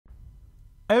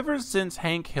Ever since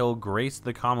Hank Hill graced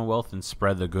the Commonwealth and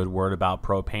spread the good word about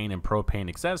propane and propane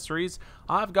accessories,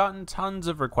 I've gotten tons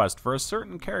of requests for a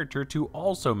certain character to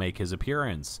also make his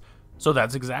appearance. So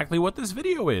that's exactly what this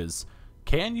video is.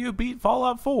 Can you beat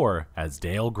Fallout 4 as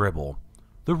Dale Gribble?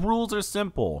 The rules are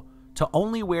simple. To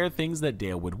only wear things that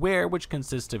Dale would wear, which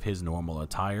consist of his normal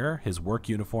attire, his work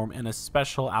uniform, and a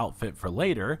special outfit for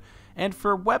later. And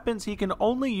for weapons, he can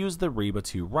only use the Reba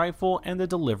 2 rifle and the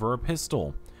Deliverer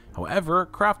pistol. However,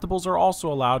 craftables are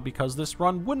also allowed because this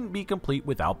run wouldn't be complete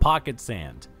without pocket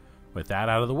sand. With that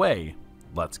out of the way,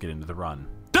 let's get into the run.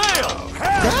 Dale!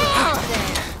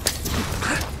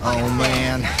 Oh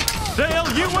man. Dale,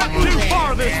 you went too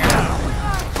far this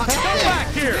time! Come back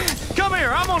here! Come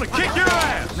here, I'm gonna kick your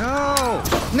ass! No!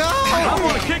 No! I'm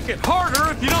gonna kick it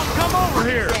harder if you don't come over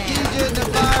here! You shouldn't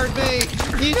have fired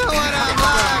me! You know what I'm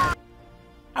like!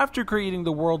 After creating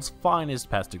the world's finest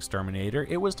pest exterminator,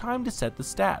 it was time to set the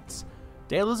stats.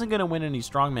 Dale isn't going to win any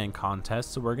strongman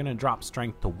contests, so we're going to drop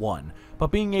strength to 1,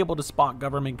 but being able to spot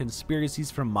government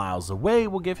conspiracies from miles away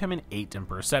will give him an 8 in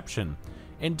perception.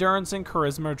 Endurance and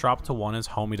charisma drop to 1 as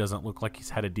Homie doesn't look like he's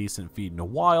had a decent feed in a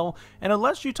while, and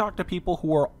unless you talk to people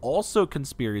who are also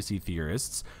conspiracy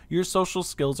theorists, your social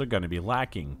skills are going to be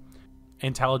lacking.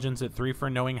 Intelligence at 3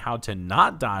 for knowing how to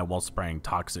not die while spraying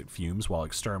toxic fumes while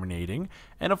exterminating,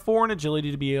 and a 4 in agility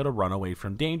to be able to run away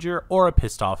from danger or a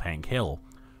pissed off Hank Hill.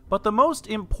 But the most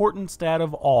important stat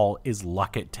of all is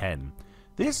luck at 10.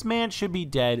 This man should be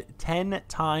dead 10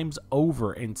 times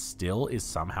over and still is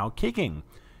somehow kicking.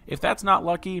 If that's not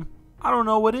lucky, I don't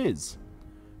know what is.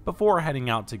 Before heading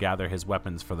out to gather his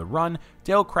weapons for the run,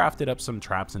 Dale crafted up some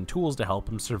traps and tools to help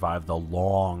him survive the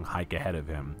long hike ahead of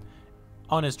him.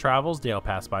 On his travels, Dale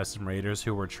passed by some raiders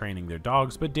who were training their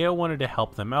dogs, but Dale wanted to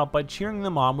help them out by cheering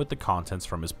them on with the contents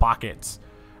from his pockets.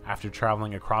 After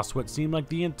traveling across what seemed like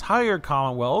the entire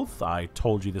Commonwealth, I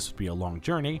told you this would be a long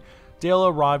journey, Dale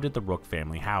arrived at the Rook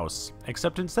family house.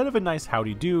 Except instead of a nice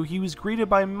howdy-do, he was greeted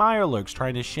by Mirelurks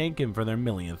trying to shank him for their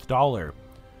millionth dollar.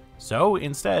 So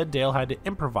instead, Dale had to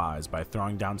improvise by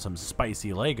throwing down some spicy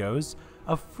Legos,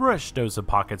 a fresh dose of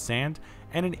pocket sand,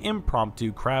 and an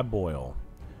impromptu crab boil.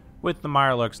 With the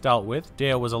Mirelurks dealt with,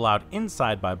 Dale was allowed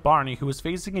inside by Barney, who was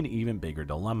facing an even bigger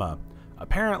dilemma.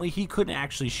 Apparently, he couldn't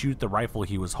actually shoot the rifle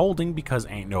he was holding because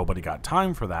ain't nobody got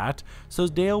time for that, so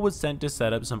Dale was sent to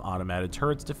set up some automated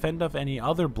turrets to fend off any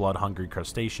other blood-hungry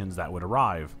crustaceans that would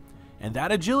arrive. And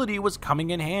that agility was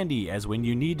coming in handy, as when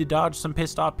you need to dodge some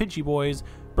pissed-off pitchy boys,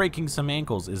 breaking some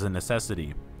ankles is a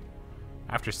necessity.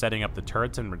 After setting up the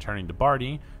turrets and returning to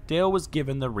Barney, Dale was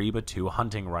given the Reba 2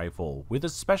 hunting rifle, with a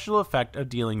special effect of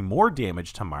dealing more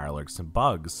damage to Mirelurks and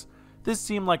bugs. This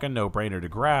seemed like a no-brainer to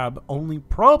grab, only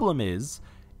problem is,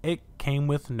 it came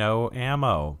with no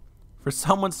ammo. For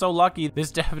someone so lucky,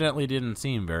 this definitely didn't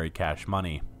seem very cash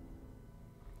money.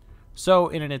 So,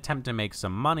 in an attempt to make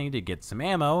some money to get some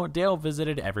ammo, Dale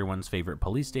visited everyone's favorite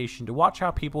police station to watch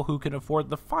how people who can afford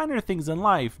the finer things in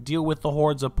life deal with the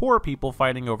hordes of poor people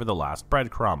fighting over the last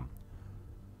breadcrumb.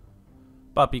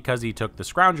 But because he took the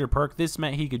Scrounger perk, this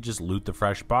meant he could just loot the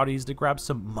fresh bodies to grab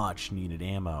some much needed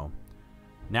ammo.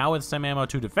 Now with some ammo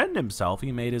to defend himself,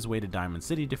 he made his way to Diamond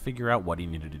City to figure out what he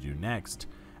needed to do next.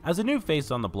 As a new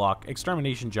face on the block,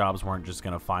 extermination jobs weren't just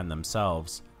going to find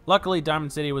themselves. Luckily,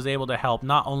 Diamond City was able to help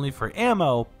not only for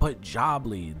ammo, but job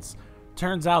leads.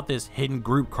 Turns out this hidden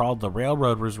group called the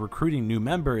Railroad was recruiting new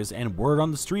members, and word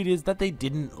on the street is that they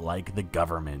didn't like the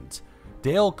government.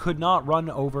 Dale could not run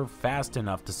over fast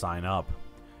enough to sign up.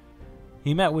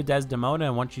 He met with Desdemona,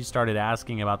 and once she started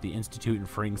asking about the Institute and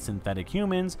freeing synthetic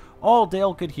humans, all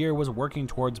Dale could hear was working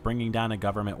towards bringing down a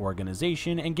government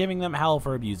organization and giving them hell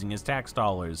for abusing his tax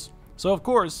dollars. So of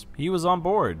course, he was on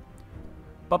board.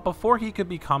 But before he could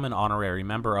become an honorary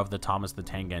member of the Thomas the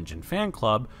Tank Engine fan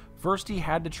club, first he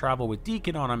had to travel with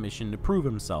Deacon on a mission to prove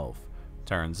himself.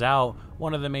 Turns out,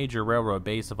 one of the major railroad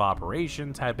base of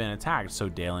operations had been attacked, so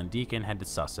Dale and Deacon had to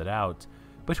suss it out.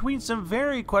 Between some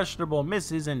very questionable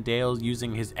misses and Dale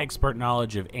using his expert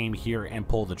knowledge of aim here and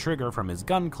pull the trigger from his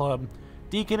gun club,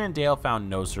 Deacon and Dale found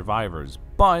no survivors,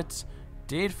 but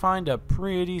did find a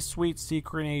pretty sweet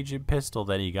secret agent pistol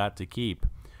that he got to keep.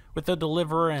 With the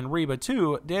Deliverer and Reba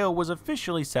 2, Dale was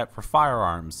officially set for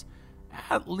firearms.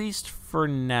 At least for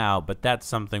now, but that's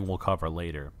something we'll cover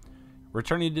later.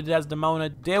 Returning to Desdemona,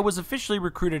 Dale was officially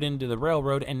recruited into the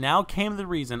Railroad, and now came the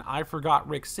reason I forgot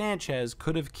Rick Sanchez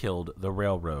could have killed the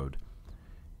Railroad.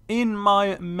 In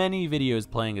my many videos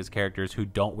playing as characters who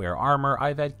don't wear armor,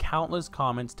 I've had countless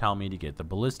comments tell me to get the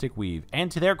ballistic weave,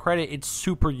 and to their credit, it's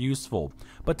super useful.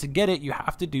 But to get it, you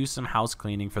have to do some house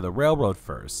cleaning for the Railroad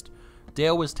first.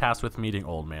 Dale was tasked with meeting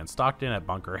Old Man Stockton at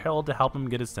Bunker Hill to help him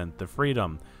get a scent to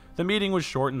freedom. The meeting was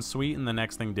short and sweet, and the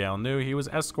next thing Dale knew, he was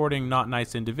escorting not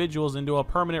nice individuals into a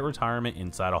permanent retirement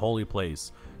inside a holy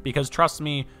place. Because trust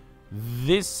me,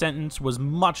 this sentence was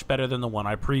much better than the one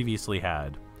I previously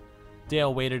had.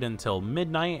 Dale waited until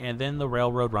midnight, and then the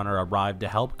railroad runner arrived to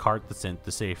help cart the synth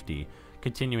to safety.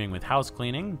 Continuing with house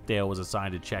cleaning, Dale was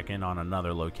assigned to check in on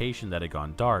another location that had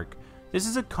gone dark. This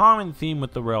is a common theme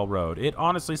with the railroad. It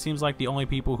honestly seems like the only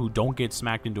people who don't get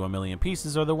smacked into a million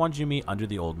pieces are the ones you meet under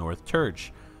the Old North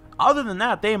Church. Other than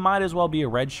that, they might as well be a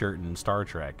red shirt in Star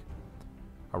Trek.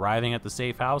 Arriving at the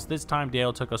safe house, this time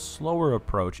Dale took a slower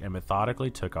approach and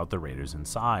methodically took out the raiders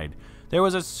inside. There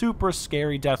was a super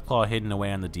scary Deathclaw hidden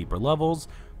away on the deeper levels,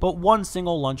 but one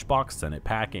single lunchbox sent it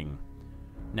packing.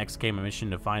 Next came a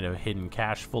mission to find a hidden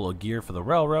cache full of gear for the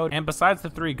railroad, and besides the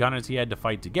 3 gunners he had to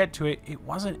fight to get to it, it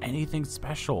wasn't anything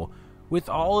special. With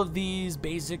all of these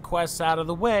basic quests out of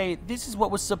the way, this is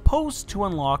what was supposed to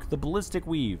unlock the ballistic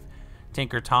weave.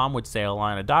 Tinker Tom would say a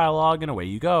line of dialogue and away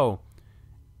you go.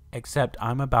 Except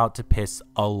I'm about to piss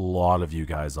a lot of you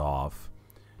guys off.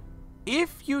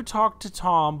 If you talk to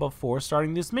Tom before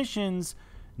starting these missions,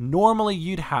 normally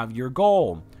you'd have your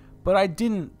goal, but I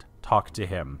didn't talk to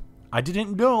him. I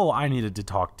didn't know I needed to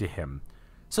talk to him.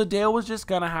 So Dale was just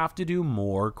gonna have to do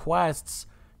more quests.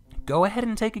 Go ahead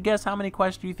and take a guess how many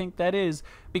quests you think that is,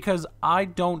 because I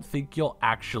don't think you'll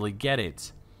actually get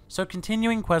it. So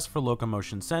continuing quest for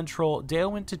Locomotion Central,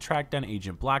 Dale went to track down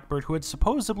Agent Blackbird, who had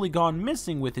supposedly gone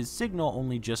missing with his signal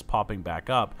only just popping back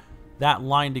up. That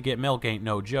line to get milk ain't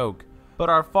no joke. But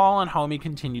our fallen homie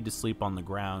continued to sleep on the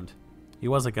ground. He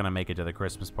wasn't gonna make it to the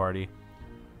Christmas party.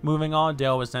 Moving on,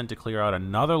 Dale was sent to clear out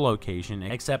another location,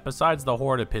 except besides the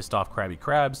horde of pissed off Krabby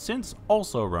Krabs, synths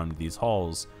also roamed these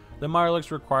halls. The Marlocks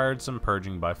required some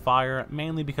purging by fire,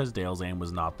 mainly because Dale's aim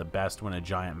was not the best when a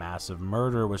giant mass of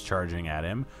murder was charging at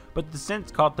him, but the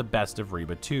synths caught the best of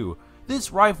Reba too.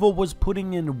 This rifle was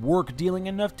putting in work, dealing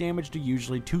enough damage to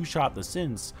usually 2-shot the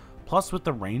synths. Plus with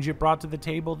the range it brought to the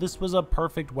table, this was a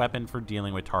perfect weapon for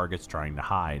dealing with targets trying to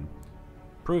hide.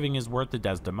 Proving his worth to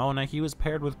Desdemona, he was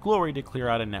paired with Glory to clear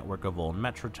out a network of old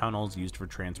metro tunnels used for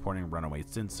transporting runaway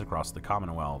synths across the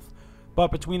Commonwealth.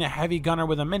 But between a heavy gunner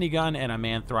with a minigun and a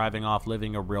man thriving off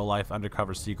living a real-life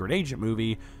undercover secret agent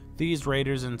movie, these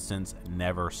raiders and synths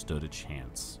never stood a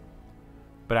chance.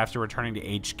 But after returning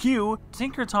to HQ,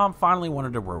 Tinker Tom finally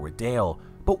wanted to work with Dale.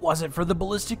 But was it for the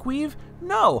ballistic weave?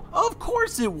 No, of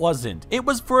course it wasn't. It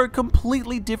was for a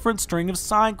completely different string of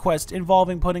side quests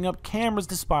involving putting up cameras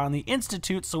to spy on the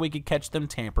Institute so we could catch them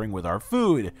tampering with our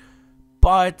food.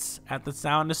 But at the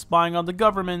sound of spying on the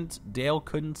government, Dale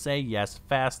couldn't say yes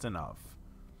fast enough.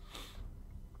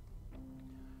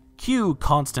 Cue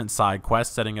constant side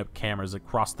quests setting up cameras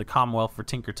across the Commonwealth for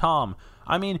Tinker Tom.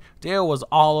 I mean, Dale was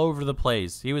all over the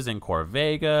place. He was in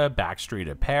Corvega, Backstreet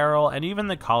Apparel, and even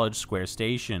the College Square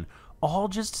Station. All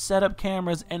just set up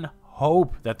cameras and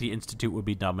hope that the Institute would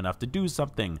be dumb enough to do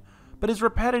something. But as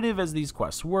repetitive as these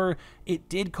quests were, it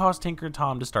did cause Tinker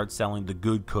Tom to start selling the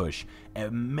good kush.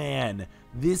 And man,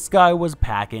 this guy was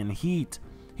packing heat.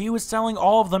 He was selling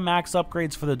all of the max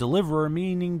upgrades for the Deliverer,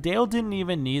 meaning Dale didn't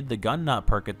even need the gun nut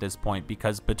perk at this point,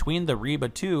 because between the Reba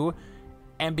 2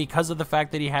 and because of the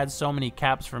fact that he had so many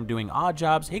caps from doing odd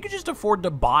jobs, he could just afford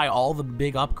to buy all the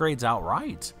big upgrades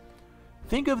outright.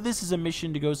 Think of this as a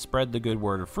mission to go spread the good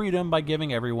word of freedom by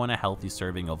giving everyone a healthy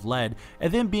serving of lead,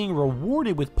 and then being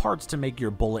rewarded with parts to make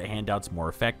your bullet handouts more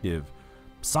effective.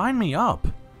 Sign me up.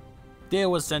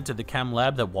 Dale was sent to the chem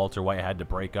lab that Walter White had to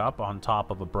break up on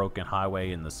top of a broken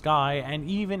highway in the sky, and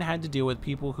even had to deal with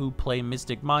people who play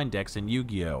Mystic Mind decks in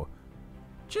Yu-Gi-Oh!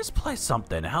 Just play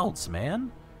something else,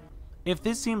 man. If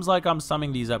this seems like I'm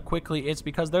summing these up quickly, it's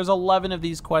because there's 11 of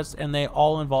these quests and they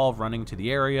all involve running to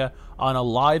the area,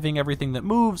 unaliving everything that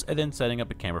moves, and then setting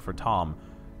up a camera for Tom.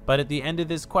 But at the end of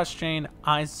this quest chain,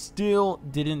 I still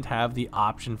didn't have the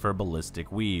option for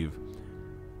ballistic weave.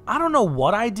 I don't know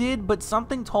what I did, but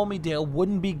something told me Dale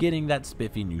wouldn't be getting that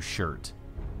spiffy new shirt.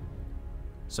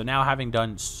 So now, having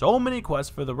done so many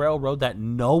quests for the railroad that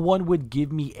no one would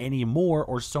give me any more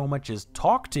or so much as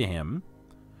talk to him,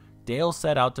 Dale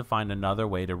set out to find another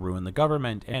way to ruin the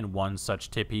government, and one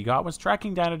such tip he got was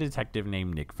tracking down a detective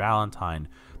named Nick Valentine.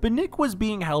 But Nick was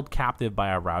being held captive by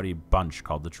a rowdy bunch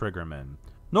called the Triggermen.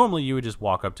 Normally you would just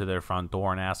walk up to their front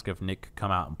door and ask if Nick could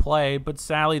come out and play, but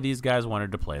sadly these guys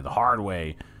wanted to play the hard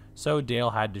way. So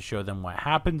Dale had to show them what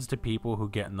happens to people who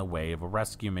get in the way of a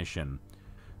rescue mission.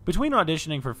 Between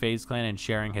auditioning for FaZe Clan and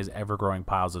sharing his ever-growing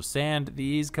piles of sand,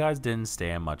 these guys didn't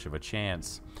stand much of a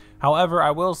chance. However,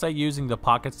 I will say using the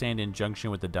pocket sand in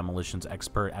conjunction with the demolitions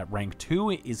expert at rank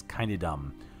 2 is kinda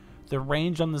dumb. the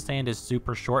range on the sand is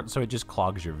super short, so it just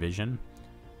clogs your vision.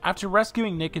 After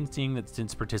rescuing Nick and seeing that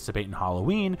Synths participate in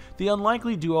Halloween, the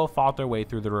unlikely duo fought their way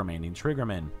through the remaining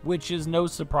Triggermen, which is no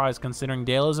surprise considering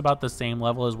Dale is about the same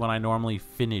level as when I normally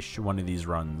finish one of these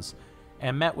runs,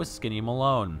 and met with Skinny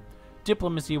Malone.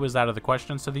 Diplomacy was out of the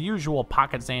question, so the usual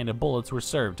pocket sand and bullets were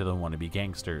served to the wannabe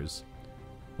gangsters.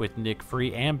 With Nick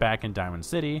free and back in Diamond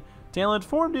City, Dale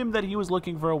informed him that he was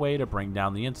looking for a way to bring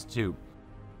down the Institute.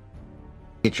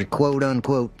 Get your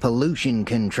quote-unquote pollution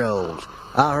controls.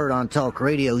 I heard on talk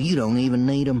radio you don't even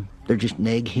need them. They're just an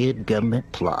egghead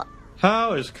government plot.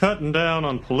 How is cutting down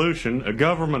on pollution a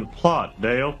government plot,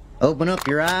 Dale? Open up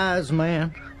your eyes,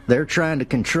 man. They're trying to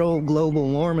control global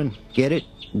warming. Get it?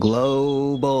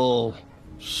 Global.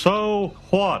 So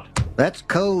what? That's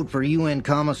code for UN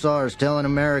commissars telling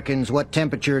Americans what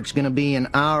temperature it's going to be in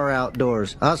our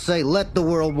outdoors. I say let the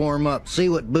world warm up. See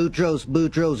what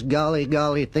Boutros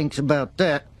golly thinks about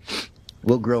that.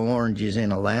 We'll grow oranges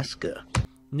in Alaska.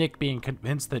 Nick, being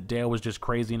convinced that Dale was just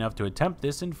crazy enough to attempt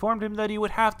this, informed him that he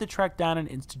would have to track down an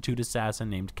Institute assassin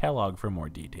named Kellogg for more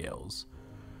details.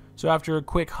 So after a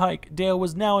quick hike, Dale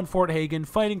was now in Fort Hagen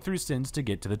fighting through Synths to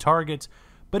get to the target.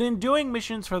 But in doing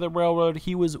missions for the railroad,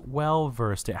 he was well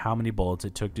versed at how many bullets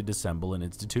it took to disassemble an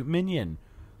Institute minion.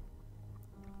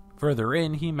 Further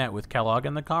in, he met with Kellogg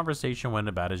and the conversation went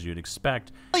about as you'd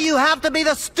expect. You have to be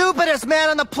the stupidest man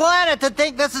on the planet to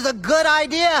think this is a good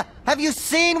idea. Have you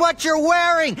seen what you're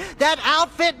wearing? That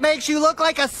outfit makes you look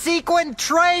like a sequined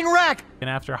train wreck. And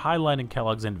after highlighting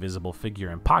Kellogg's invisible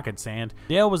figure in pocket sand,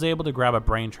 Dale was able to grab a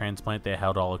brain transplant that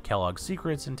held all of Kellogg's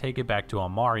secrets and take it back to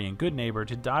Amari and Goodneighbor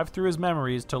to dive through his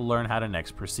memories to learn how to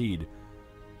next proceed.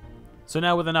 So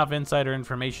now with enough insider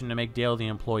information to make Dale the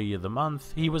Employee of the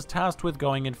Month, he was tasked with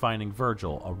going and finding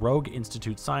Virgil, a rogue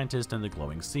Institute scientist in the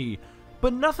Glowing Sea,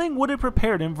 but nothing would have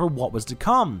prepared him for what was to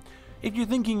come. If you're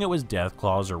thinking it was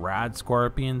Deathclaws or Rad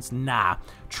Scorpions, nah.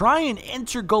 Try an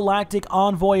intergalactic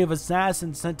envoy of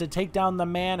assassins sent to take down the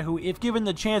man who, if given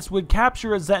the chance, would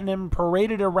capture a Zetan and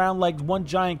parade it around like one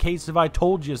giant case of I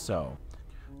told you so.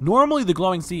 Normally, the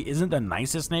Glowing Sea isn't the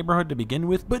nicest neighborhood to begin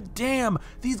with, but damn,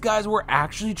 these guys were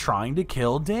actually trying to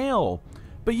kill Dale.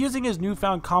 But using his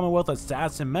newfound Commonwealth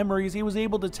assassin memories, he was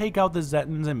able to take out the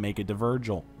Zetans and make it to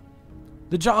Virgil.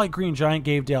 The Jolly Green Giant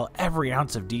gave Dale every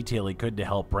ounce of detail he could to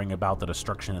help bring about the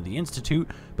destruction of the Institute,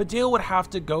 but Dale would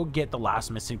have to go get the last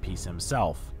missing piece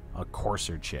himself, a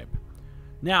Courser chip.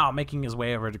 Now, making his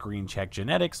way over to Green Check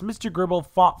Genetics, Mr. Gribble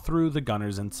fought through the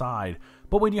gunners inside.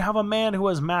 But when you have a man who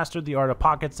has mastered the art of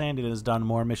pocket sand and has done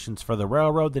more missions for the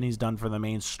railroad than he's done for the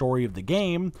main story of the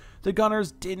game, the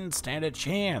gunners didn't stand a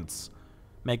chance.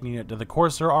 Making it to the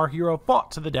Courser, our hero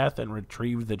fought to the death and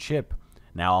retrieved the chip.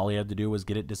 Now all he had to do was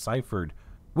get it deciphered,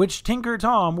 which Tinker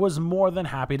Tom was more than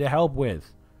happy to help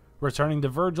with. Returning to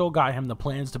Virgil got him the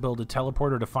plans to build a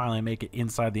teleporter to finally make it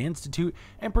inside the Institute,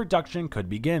 and production could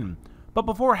begin. But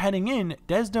before heading in,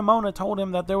 Desdemona told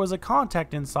him that there was a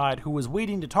contact inside who was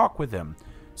waiting to talk with him,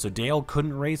 so Dale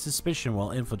couldn't raise suspicion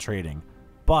while infiltrating.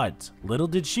 But little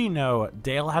did she know,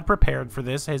 Dale had prepared for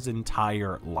this his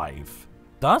entire life.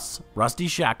 Thus, Rusty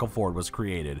Shackleford was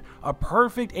created, a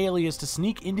perfect alias to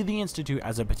sneak into the Institute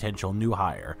as a potential new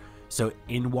hire. So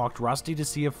in walked Rusty to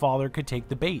see if Father could take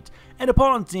the bait, and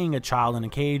upon seeing a child in a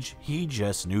cage, he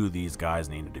just knew these guys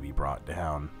needed to be brought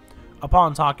down.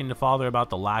 Upon talking to Father about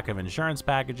the lack of insurance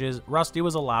packages, Rusty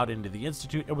was allowed into the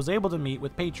Institute and was able to meet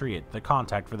with Patriot, the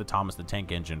contact for the Thomas the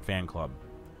Tank Engine fan club.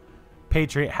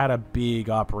 Patriot had a big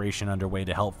operation underway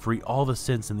to help free all the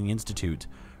synths in the Institute.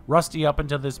 Rusty, up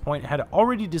until this point, had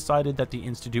already decided that the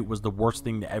Institute was the worst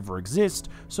thing to ever exist,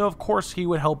 so of course he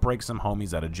would help break some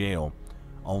homies out of jail.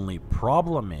 Only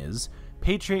problem is,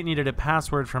 Patriot needed a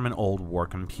password from an old war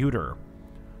computer.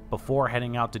 Before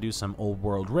heading out to do some old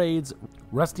world raids,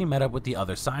 Rusty met up with the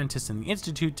other scientists in the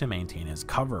Institute to maintain his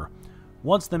cover.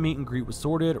 Once the meet and greet was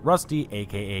sorted, Rusty,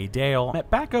 aka Dale, met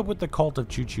back up with the cult of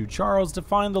Choo Choo Charles to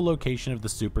find the location of the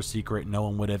super secret no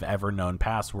one would have ever known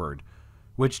password,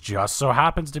 which just so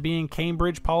happens to be in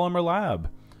Cambridge Polymer Lab.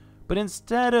 But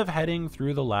instead of heading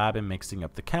through the lab and mixing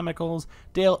up the chemicals,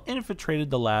 Dale infiltrated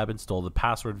the lab and stole the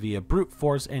password via brute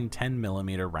force and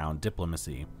 10mm round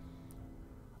diplomacy.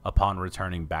 Upon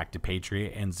returning back to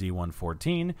Patriot and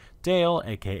Z-114, Dale,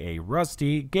 aka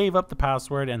Rusty, gave up the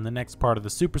password and the next part of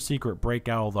the super secret break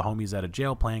out all the homies out of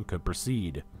jail plan could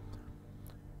proceed.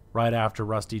 Right after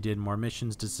Rusty did more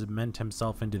missions to cement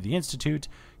himself into the Institute,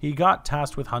 he got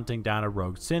tasked with hunting down a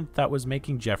rogue synth that was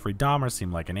making Jeffrey Dahmer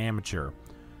seem like an amateur.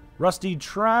 Rusty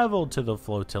traveled to the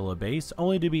flotilla base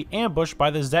only to be ambushed by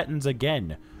the Zetans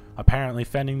again. Apparently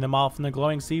fending them off in the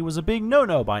Glowing Sea was a big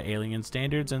no-no by alien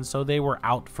standards, and so they were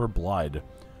out for blood.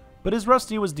 But as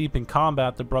Rusty was deep in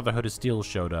combat, the Brotherhood of Steel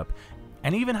showed up,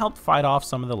 and even helped fight off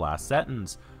some of the last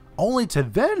Setons, only to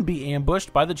then be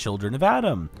ambushed by the Children of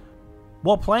Adam.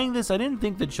 While playing this, I didn't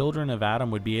think the Children of Adam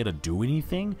would be able to do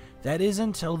anything. That is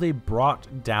until they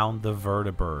brought down the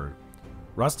Vertibird.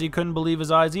 Rusty couldn't believe his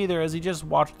eyes either as he just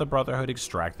watched the Brotherhood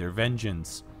extract their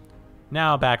vengeance.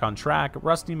 Now back on track,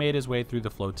 Rusty made his way through the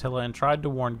flotilla and tried to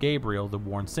warn Gabriel, the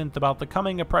Worn Synth, about the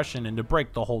coming oppression and to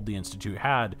break the hold the Institute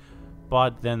had,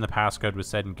 but then the passcode was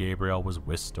said and Gabriel was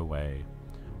whisked away.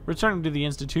 Returning to the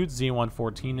Institute,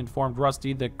 Z-114 informed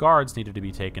Rusty that guards needed to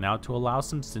be taken out to allow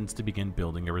some synths to begin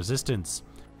building a resistance.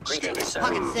 They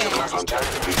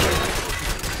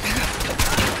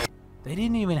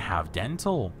didn't even have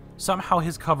dental. Somehow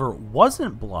his cover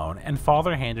wasn't blown, and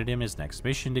Father handed him his next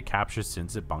mission to capture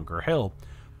synths at Bunker Hill.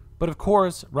 But of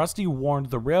course, Rusty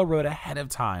warned the railroad ahead of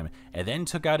time, and then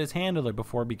took out his handler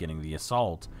before beginning the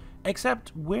assault. Except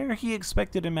where he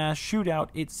expected a mass shootout,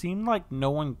 it seemed like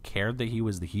no one cared that he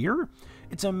was here.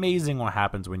 It's amazing what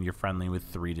happens when you're friendly with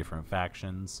 3 different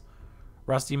factions.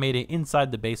 Rusty made it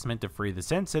inside the basement to free the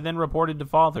synths and then reported to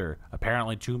Father.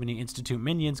 Apparently too many Institute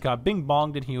minions got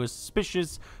bing-bonged and he was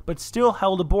suspicious, but still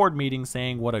held a board meeting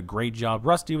saying what a great job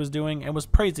Rusty was doing and was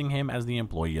praising him as the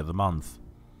Employee of the Month.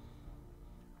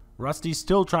 Rusty,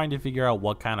 still trying to figure out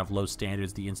what kind of low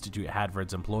standards the Institute had for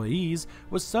its employees,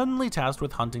 was suddenly tasked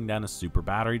with hunting down a super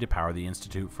battery to power the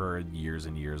Institute for years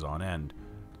and years on end.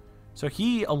 So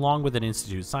he, along with an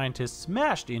Institute scientist,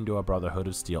 smashed into a Brotherhood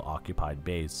of Steel occupied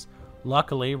base.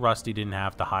 Luckily, Rusty didn't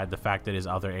have to hide the fact that his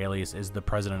other alias is the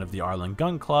president of the Arlen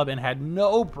Gun Club and had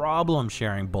no problem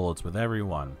sharing bullets with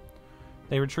everyone.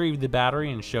 They retrieved the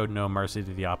battery and showed no mercy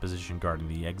to the opposition guarding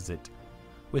the exit.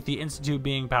 With the Institute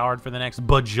being powered for the next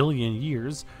bajillion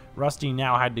years, Rusty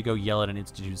now had to go yell at an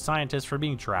Institute scientist for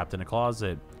being trapped in a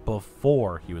closet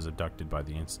before he was abducted by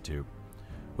the Institute.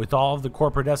 With all of the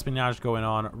corporate espionage going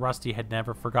on, Rusty had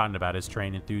never forgotten about his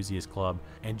train enthusiast club,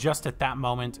 and just at that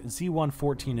moment,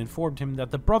 Z-114 informed him that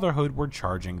the Brotherhood were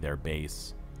charging their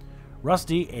base.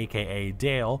 Rusty, aka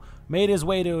Dale, made his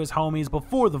way to his homies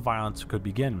before the violence could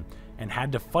begin, and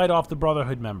had to fight off the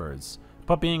Brotherhood members.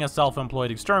 But being a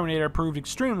self-employed exterminator proved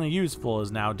extremely useful,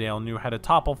 as now Dale knew how to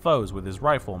topple foes with his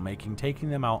rifle, making taking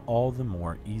them out all the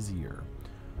more easier.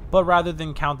 But rather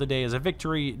than count the day as a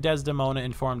victory, Desdemona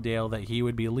informed Dale that he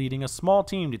would be leading a small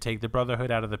team to take the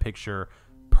Brotherhood out of the picture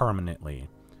permanently.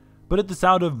 But at the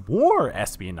sound of more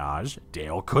espionage,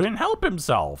 Dale couldn't help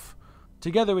himself.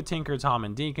 Together with Tinker, Tom,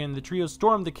 and Deacon, the trio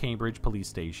stormed the Cambridge police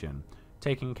station.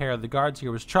 Taking care of the guards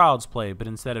here was child's play, but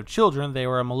instead of children, they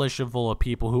were a militia full of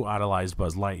people who idolized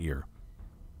Buzz Lightyear.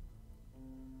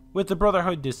 With the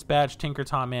Brotherhood dispatched, Tinker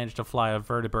Tom managed to fly a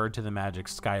Vertibird to the magic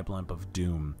sky blimp of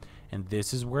doom, and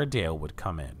this is where Dale would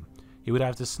come in. He would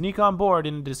have to sneak on board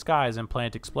in a disguise and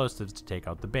plant explosives to take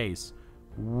out the base,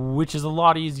 which is a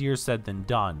lot easier said than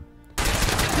done.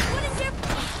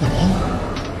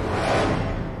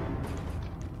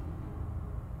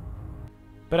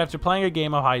 But after playing a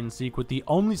game of hide and seek with the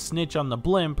only snitch on the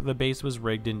blimp, the base was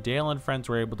rigged and Dale and friends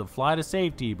were able to fly to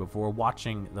safety before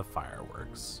watching the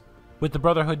fireworks. With the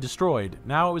Brotherhood destroyed,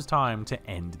 now it was time to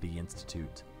end the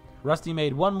Institute. Rusty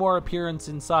made one more appearance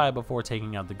inside before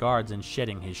taking out the guards and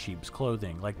shedding his sheep's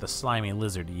clothing, like the slimy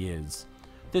lizard he is.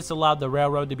 This allowed the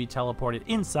railroad to be teleported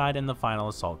inside and the final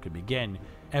assault could begin.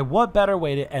 And what better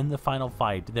way to end the final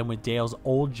fight than with Dale's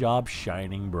old job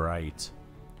shining bright?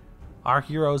 Our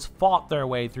heroes fought their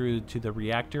way through to the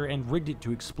reactor and rigged it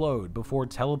to explode before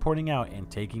teleporting out and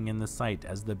taking in the site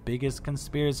as the biggest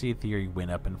conspiracy theory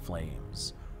went up in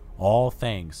flames. All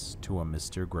thanks to a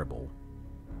Mr. Gribble.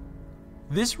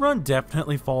 This run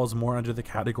definitely falls more under the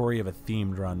category of a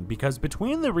themed run, because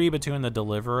between the Reba 2 and the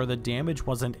Deliverer, the damage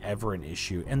wasn't ever an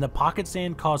issue, and the pocket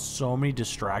sand caused so many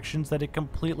distractions that it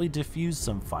completely diffused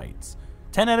some fights.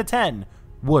 10 out of 10,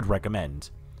 would recommend.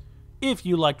 If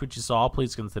you liked what you saw,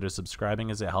 please consider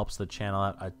subscribing as it helps the channel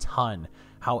out a ton.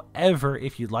 However,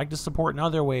 if you'd like to support in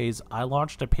other ways, I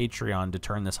launched a Patreon to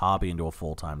turn this hobby into a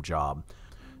full-time job.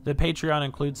 The Patreon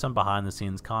includes some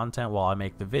behind-the-scenes content while I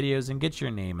make the videos and get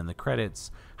your name in the credits.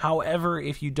 However,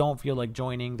 if you don't feel like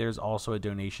joining, there's also a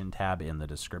donation tab in the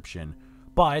description.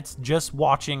 But just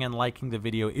watching and liking the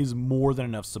video is more than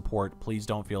enough support. Please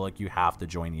don't feel like you have to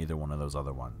join either one of those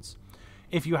other ones.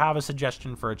 If you have a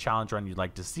suggestion for a challenge run you'd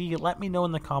like to see, let me know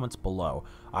in the comments below.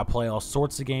 I play all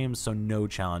sorts of games, so no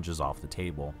challenge is off the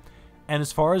table. And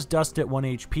as far as Dust at 1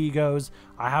 HP goes,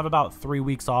 I have about 3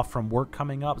 weeks off from work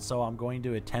coming up, so I'm going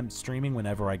to attempt streaming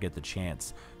whenever I get the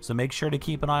chance. So make sure to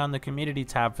keep an eye on the community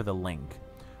tab for the link.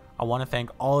 I want to thank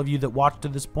all of you that watched to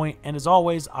this point, and as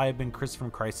always, I have been Chris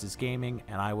from Crisis Gaming,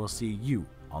 and I will see you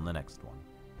on the next one.